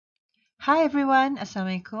Hi everyone,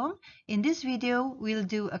 Assalamualaikum. In this video, we'll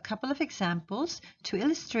do a couple of examples to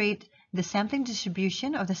illustrate the sampling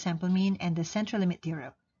distribution of the sample mean and the central limit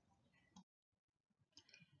theorem.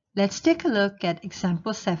 Let's take a look at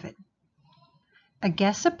example 7. A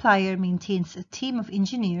gas supplier maintains a team of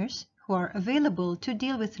engineers who are available to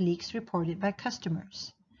deal with leaks reported by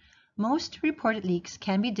customers. Most reported leaks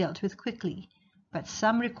can be dealt with quickly, but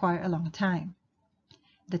some require a long time.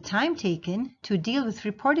 The time taken to deal with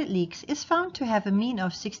reported leaks is found to have a mean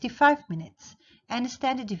of 65 minutes and a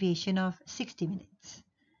standard deviation of 60 minutes.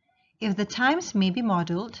 If the times may be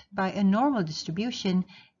modeled by a normal distribution,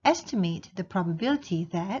 estimate the probability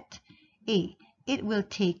that A. It will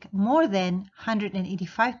take more than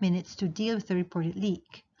 185 minutes to deal with the reported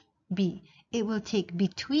leak. B. It will take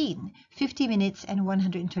between 50 minutes and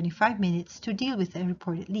 125 minutes to deal with a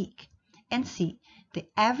reported leak. And C. The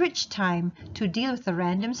average time to deal with a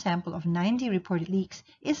random sample of 90 reported leaks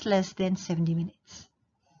is less than 70 minutes.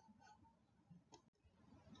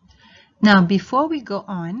 Now, before we go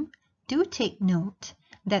on, do take note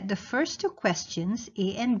that the first two questions,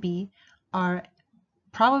 A and B, are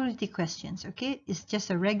probability questions, okay? It's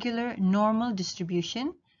just a regular normal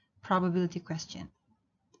distribution probability question.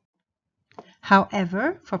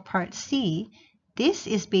 However, for part C, this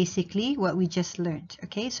is basically what we just learned,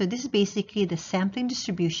 okay? So this is basically the sampling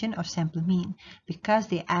distribution of sample mean because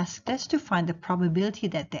they asked us to find the probability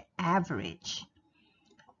that the average,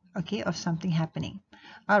 okay, of something happening.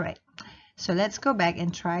 All right, so let's go back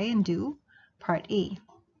and try and do part A.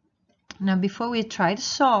 Now, before we try to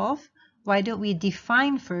solve, why don't we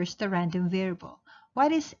define first the random variable?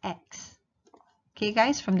 What is X? Okay,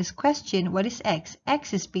 guys, from this question, what is X?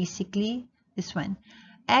 X is basically this one.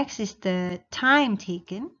 X is the time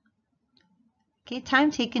taken, okay,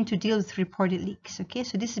 time taken to deal with reported leaks, okay,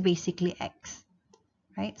 so this is basically X,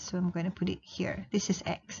 right? So I'm going to put it here. This is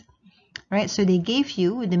X, right? So they gave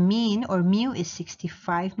you the mean or mu is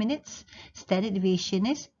 65 minutes, standard deviation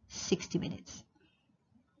is 60 minutes,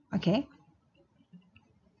 okay?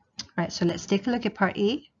 Right, so let's take a look at part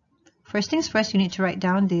A. First things first, you need to write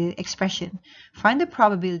down the expression. Find the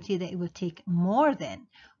probability that it will take more than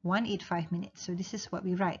 185 minutes. So this is what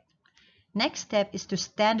we write. Next step is to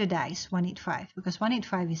standardize 185 because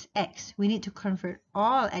 185 is X. We need to convert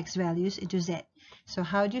all X values into Z. So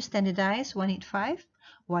how do you standardize 185?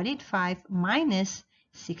 185 minus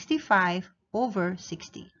 65 over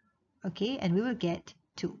 60. Okay, and we will get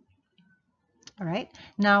 2. All right,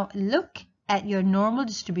 now look at your normal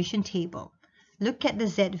distribution table. Look at the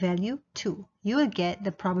Z value 2. You will get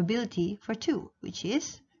the probability for 2, which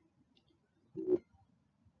is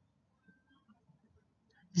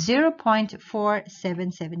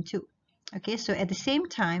 0.4772. Okay, so at the same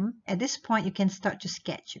time, at this point, you can start to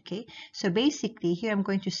sketch. Okay, so basically here I'm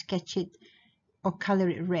going to sketch it or color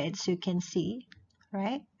it red so you can see,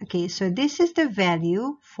 right? Okay, so this is the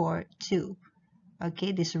value for 2.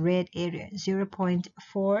 Okay, this red area,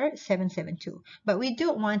 0.4772. But we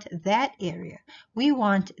don't want that area. We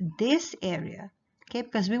want this area, okay,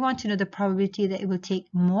 because we want to know the probability that it will take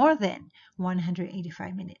more than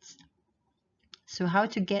 185 minutes. So how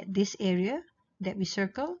to get this area that we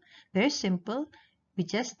circle? Very simple. We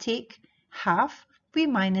just take half, we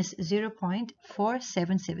minus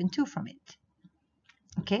 0.4772 from it.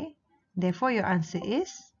 Okay, therefore your answer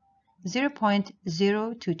is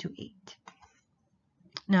 0.0228.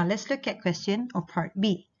 Now let's look at question or part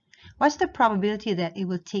B. What's the probability that it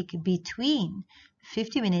will take between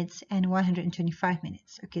 50 minutes and 125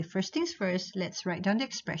 minutes? Okay, first things first, let's write down the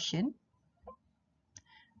expression.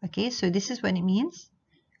 Okay, so this is what it means.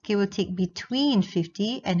 Okay, it will take between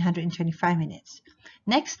 50 and 125 minutes.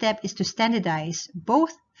 Next step is to standardize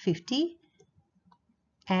both 50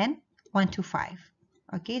 and 125.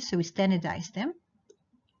 Okay, so we standardize them.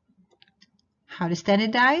 How to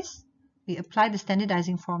standardize? We apply the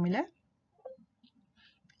standardizing formula.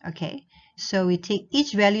 Okay, so we take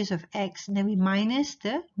each values of X and then we minus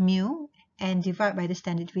the mu and divide by the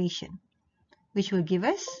standard deviation, which will give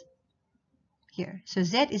us here. So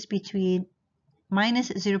Z is between minus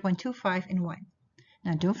 0.25 and 1.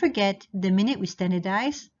 Now don't forget, the minute we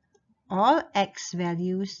standardize, all X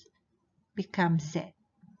values become Z.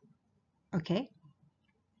 Okay,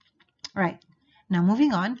 all right. Now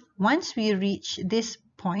moving on, once we reach this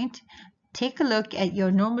point, take a look at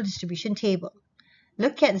your normal distribution table.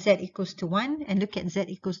 Look at Z equals to 1 and look at Z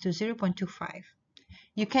equals to 0.25.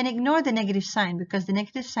 You can ignore the negative sign because the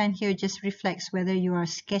negative sign here just reflects whether you are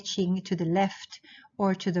sketching to the left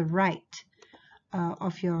or to the right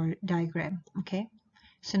of your diagram. Okay,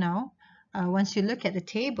 so now once you look at the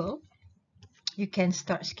table, you can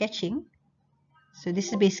start sketching. So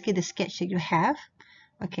this is basically the sketch that you have.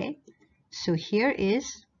 Okay, So here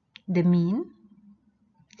is the mean,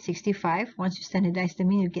 65. Once you standardize the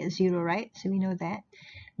mean, you get 0, right? So we know that.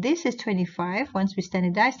 This is 25. Once we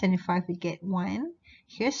standardize 25, we get 1.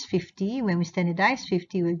 Here's 50. When we standardize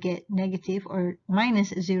 50, we get negative or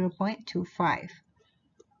minus 0.25.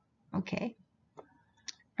 Okay.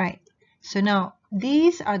 Right. So now,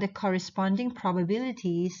 these are the corresponding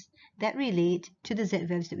probabilities that relate to the z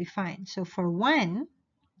values that we find. So for 1,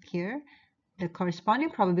 here, the corresponding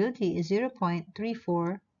probability is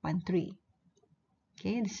 0.3413.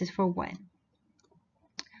 Okay, this is for 1.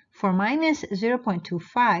 For minus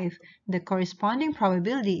 0.25, the corresponding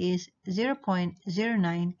probability is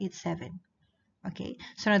 0.0987. Okay,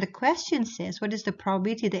 so now the question says, what is the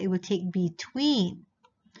probability that it will take between?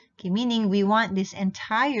 Okay, meaning we want this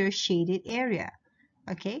entire shaded area.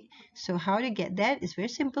 Okay, so how to get that is very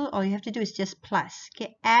simple. All you have to do is just plus.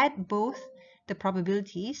 Okay, add both the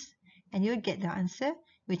probabilities and you'll get the answer,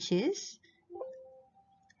 which is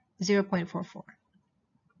 0.44.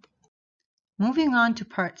 Moving on to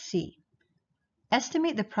part C.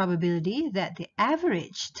 Estimate the probability that the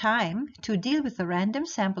average time to deal with a random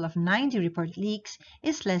sample of 90 reported leaks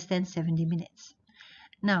is less than 70 minutes.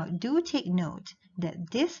 Now, do take note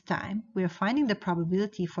that this time we're finding the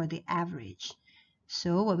probability for the average.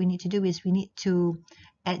 So what we need to do is we need to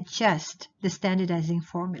adjust the standardizing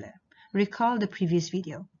formula. Recall the previous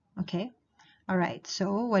video, okay? All right,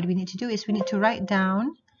 so what we need to do is we need to write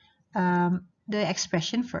down the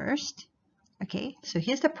expression first. Okay, so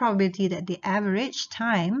here's the probability that the average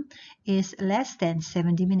time is less than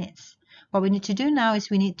 70 minutes. What we need to do now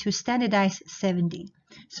is we need to standardize 70.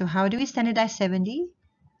 So how do we standardize 70?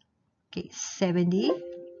 Okay, 70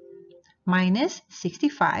 minus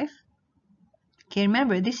 65. Okay,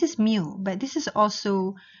 remember this is mu, but this is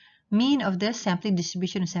also mean of the sampling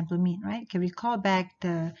distribution of sample mean, right? Okay, recall back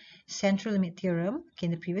the Central Limit Theorem, okay,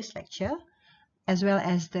 in the previous lecture, as well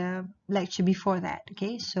as the lecture before that.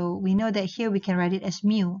 Okay, so we know that here we can write it as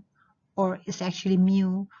mu, or it's actually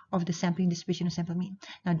mu of the sampling distribution of sample mean.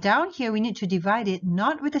 Now down here we need to divide it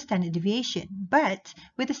not with the standard deviation, but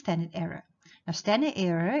with the standard error. Now standard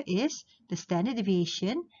error is the standard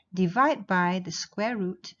deviation divided by the square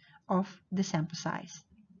root of the sample size.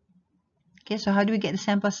 Okay, so how do we get the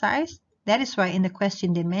sample size? That is why in the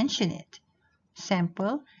question they mention it.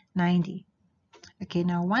 Sample 90. Okay,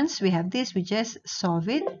 now once we have this, we just solve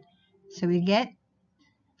it. So we get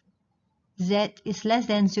z is less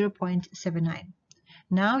than 0.79.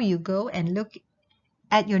 Now you go and look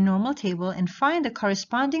at your normal table and find the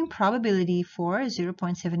corresponding probability for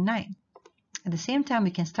 0.79. At the same time,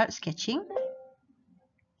 we can start sketching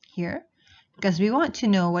here because we want to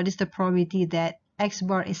know what is the probability that x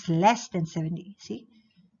bar is less than 70. See?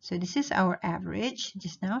 So this is our average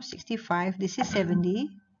just now, 65. This is 70.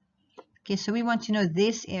 Okay, so we want to know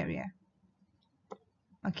this area.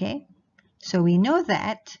 Okay, so we know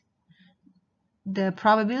that the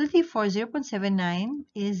probability for 0.79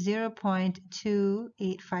 is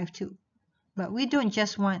 0.2852. But we don't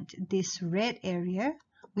just want this red area.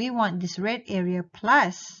 We want this red area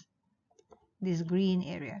plus this green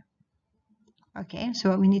area. Okay, so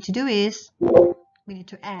what we need to do is we need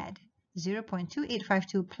to add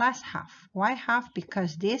 0.2852 plus half. Why half?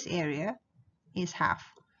 Because this area is half.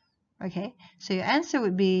 Okay, so your answer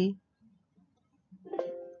would be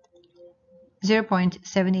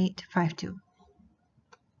 0.7852.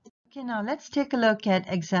 Okay, now let's take a look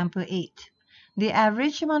at example 8. The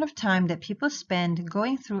average amount of time that people spend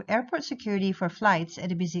going through airport security for flights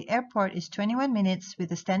at a busy airport is 21 minutes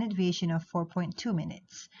with a standard deviation of 4.2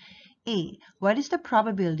 minutes. A. What is the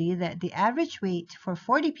probability that the average wait for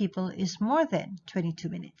 40 people is more than 22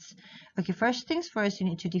 minutes? Okay, first things first, you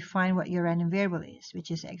need to define what your random variable is, which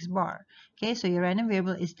is x bar. Okay, so your random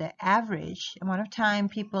variable is the average amount of time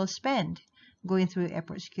people spend going through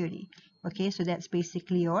airport security. Okay, so that's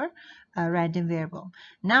basically your random variable.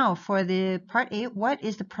 Now, for the part A, what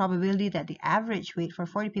is the probability that the average wait for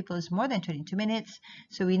 40 people is more than 22 minutes?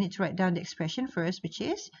 So we need to write down the expression first, which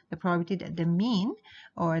is the probability that the mean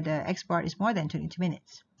or the x bar is more than 22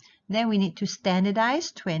 minutes. Then we need to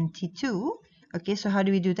standardize 22. Okay, so how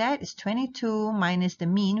do we do that? It's 22 minus the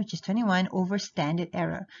mean, which is 21, over standard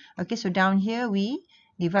error. Okay, so down here we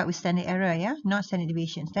divide with standard error, yeah, not standard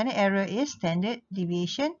deviation. Standard error is standard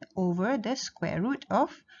deviation over the square root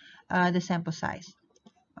of the sample size.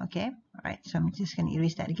 Okay, all right, so I'm just going to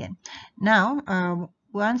erase that again. Now,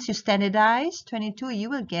 once you standardize 22, you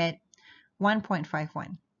will get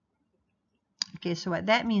 1.51. Okay, so what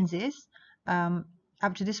that means is,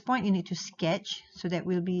 up to this point, you need to sketch so that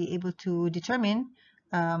we'll be able to determine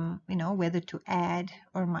you know, whether to add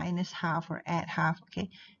or minus half or add half. Okay,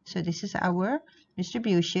 so this is our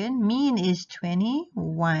distribution. Mean is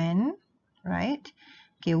 21, right?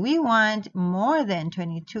 Okay, we want more than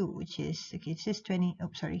 22, which is, okay, this is 20, oh,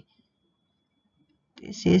 sorry.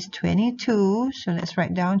 This is 22, so let's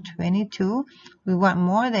write down 22. We want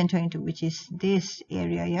more than 22, which is this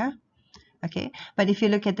area, yeah? Okay, but if you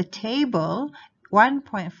look at the table,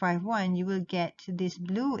 1.51, you will get this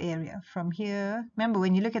blue area from here. Remember,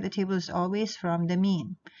 when you look at the table, it's always from the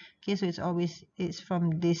mean. Okay, so it's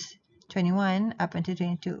from this 21 up until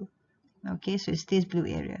 22. Okay, so it's this blue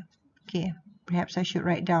area. Okay, perhaps I should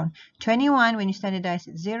write down 21 when you standardize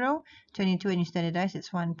it's 0, 22 when you standardize it's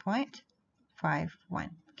 1.51.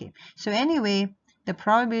 Okay, so anyway, the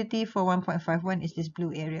probability for 1.51 is this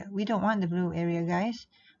blue area. We don't want the blue area, guys.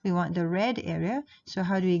 We want the red area. So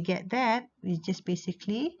how do we get that? We just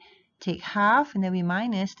basically take half and then we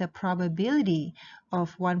minus the probability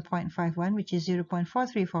of 1.51, which is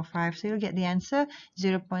 0.4345. So you'll get the answer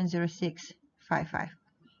 0.0655.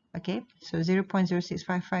 Okay, so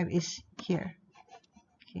 0.0655 is here.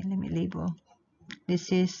 Okay, let me label.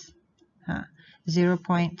 This is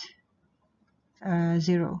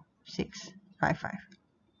 0.0655.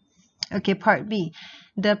 Okay, part B.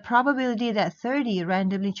 The probability that 30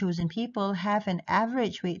 randomly chosen people have an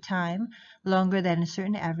average wait time longer than a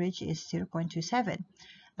certain average is 0.27.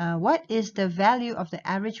 What is the value of the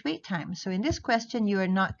average wait time? So in this question, you are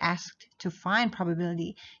not asked to find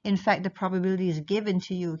probability. In fact, the probability is given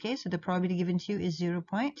to you. Okay, so the probability given to you is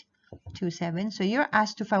 0.27. So you're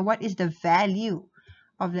asked to find what is the value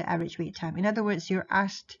of the average wait time. In other words, you're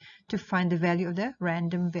asked to find the value of the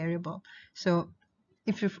random variable. So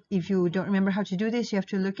if you don't remember how to do this, you have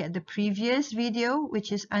to look at the previous video,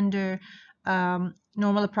 which is under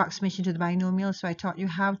normal approximation to the binomial. So I taught you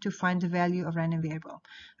how to find the value of random variable.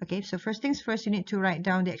 Okay, so first things first, you need to write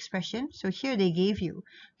down the expression. So here they gave you,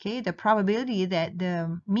 okay, the probability that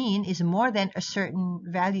the mean is more than a certain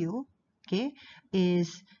value, okay,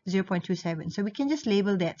 is 0.27. So we can just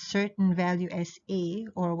label that certain value as A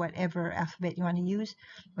or whatever alphabet you want to use.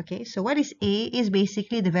 Okay, so what is A is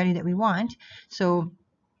basically the value that we want. So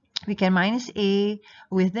we can minus A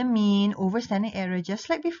with the mean over standard error just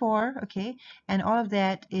like before, okay, and all of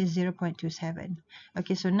that is 0.27.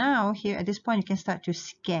 Okay, so now here at this point you can start to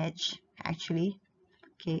sketch actually,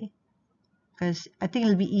 okay, because I think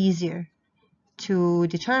it'll be easier to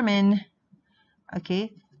determine,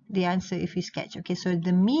 okay, the answer if you sketch. Okay, so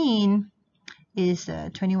the mean is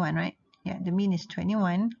 21, right? Yeah, the mean is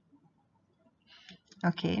 21.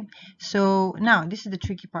 Okay, so now this is the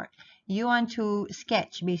tricky part. You want to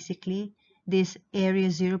sketch basically this area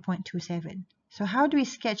 0.27. So how do we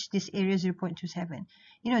sketch this area 0.27?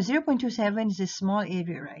 You know, 0.27 is a small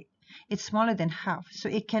area, right? It's smaller than half. So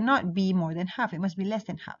it cannot be more than half. It must be less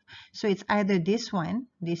than half. So it's either this one,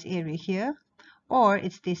 this area here, or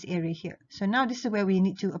it's this area here. So now this is where we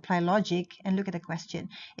need to apply logic and look at the question.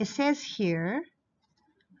 It says here,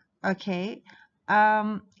 okay,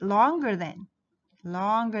 longer than,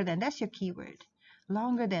 that's your keyword,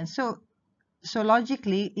 longer than. So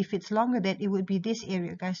logically, if it's longer than, it would be this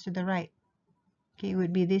area, guys, to the right. Okay, it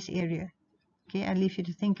would be this area. Okay, I'll leave you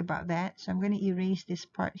to think about that. So I'm going to erase this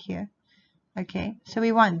part here. Okay, so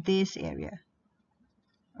we want this area.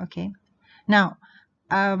 Okay, now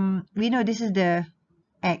we know this is the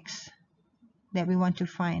x that we want to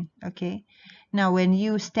find. Okay, now when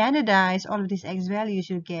you standardize all of these x values,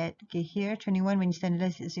 you get, okay, here 21 when you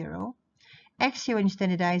standardize it 0. X here, when you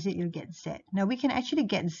standardize it, you'll get Z. Now we can actually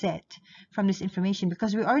get Z from this information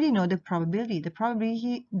because we already know the probability. The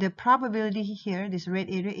probability here, this red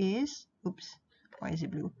area is, oops, why is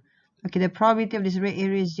it blue? Okay, the probability of this red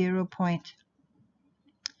area is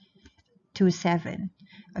 0.27.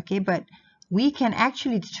 Okay, but we can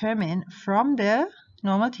actually determine from the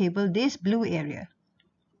normal table this blue area.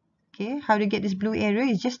 Okay, how to get this blue area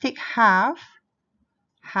is just take half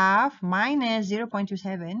minus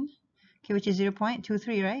 0.27. Okay, which is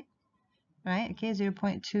 0.23, right? Right, okay,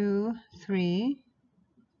 0.23.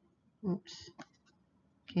 Oops.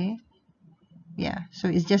 Okay. Yeah, so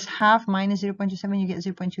it's just half minus 0.27, you get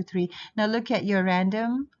 0.23. Now look at your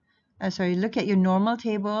look at your normal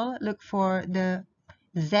table. Look for the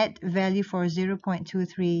Z value for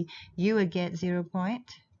 0.23. You will get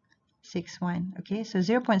 0.61. Okay, so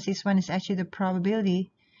 0.61 is actually the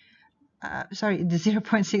probability. Sorry, the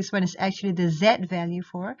 0.61 is actually the Z value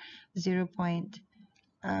for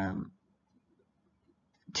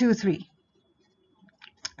 0.23.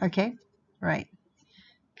 Okay, right.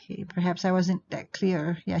 Okay, perhaps I wasn't that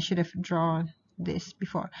clear. Yeah, I should have drawn this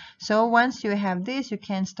before. So once you have this, you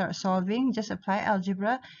can start solving. Just apply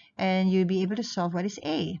algebra and you'll be able to solve what is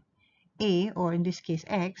A. A, or in this case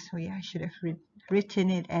X. Oh yeah, I should have written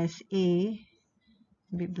it as A.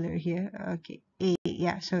 A bit blur here. Okay, A.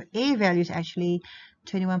 Yeah, so A value is actually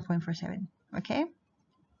 21.47. Okay.